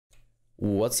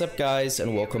What's up guys,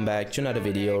 and welcome back to another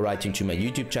video right into my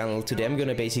YouTube channel. Today I'm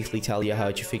gonna basically tell you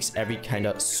how to fix every kind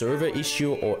of server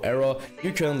issue or error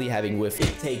you're currently having with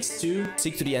It Takes Two.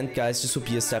 Stick to the end guys, this will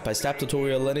be a step-by-step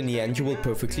tutorial, and in the end you will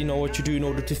perfectly know what to do in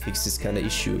order to fix this kind of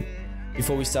issue.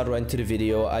 Before we start right into the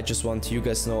video, I just want to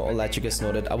let you guys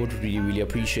know that I would really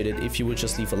appreciate it if you would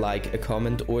just leave a like, a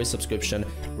comment or a subscription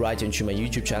right into my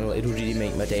YouTube channel. It would really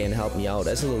make my day and help me out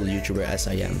as a little YouTuber as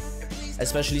I am.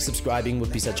 Especially subscribing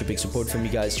would be such a big support for me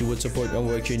guys. You would support my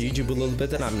work here on YouTube a little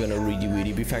bit, and I'm gonna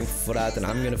really be thankful for that, and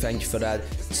I'm gonna thank you for that.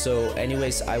 So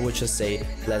anyways, I would just say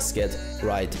let's get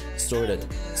right started.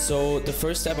 So the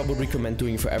first step I would recommend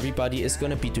doing for everybody is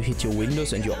gonna be to hit your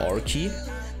Windows and your R key.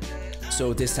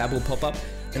 So this tab will pop up,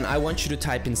 and I want you to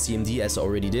type in CMD as I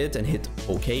already did and hit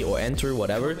OK or enter,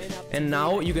 whatever. And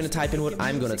now you're gonna type in what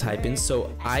I'm gonna type in.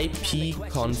 So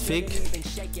ipconfig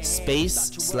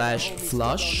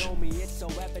 /flush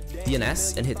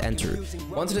DNS and hit enter.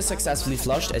 Once it is successfully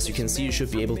flushed, as you can see, you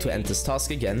should be able to end this task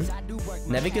again.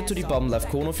 Navigate to the bottom left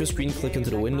corner of your screen, click into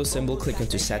the Windows symbol, click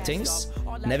into settings,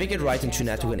 navigate right into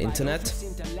network and internet,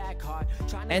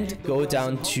 and go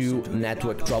down to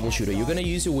network troubleshooter. You're gonna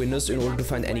use your Windows in order to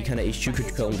find any kind of issue you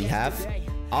could currently have.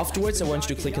 Afterwards, I want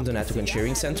you to click into network and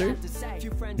sharing center.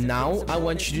 Now I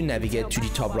want you to navigate to the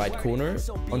top right corner.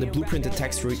 On the blueprinted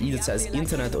text where it either says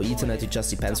internet or ethernet, it just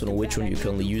depends on which one you're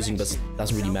currently using, but it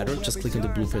doesn't really matter. Just click into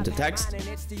blueprinted text.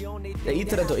 The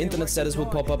ethernet or internet status will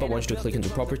pop up. I want you to click into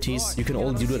properties. You can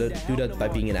only do that by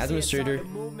being an administrator.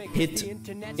 Hit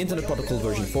internet protocol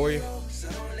version 4.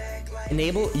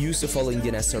 Enable use the following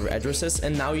DNS server addresses,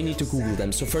 and now you need to Google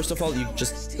them. So first of all, you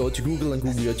just go to Google and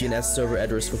Google your DNS server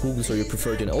address for Google, so you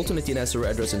prefer an alternate DNS server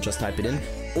address and just type it in,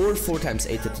 or 4 times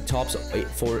 8 at the top, so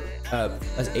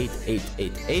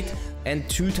 8888, and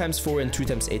 2 times 4 and 2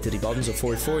 times 8 at the bottom, so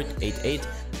 4488,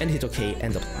 and hit OK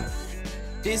and apply.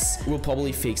 This will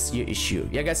probably fix your issue.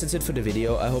 Yeah guys, that's it for the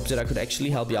video. I hope that I could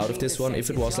actually help you out of this one. If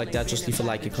it was like that, just leave a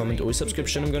like, a comment or a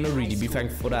subscription. I'm gonna really be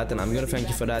thankful for that, and I'm gonna thank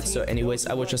you for that. So anyways,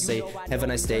 I would just say have a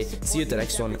nice day, see you at the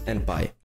next one, and bye.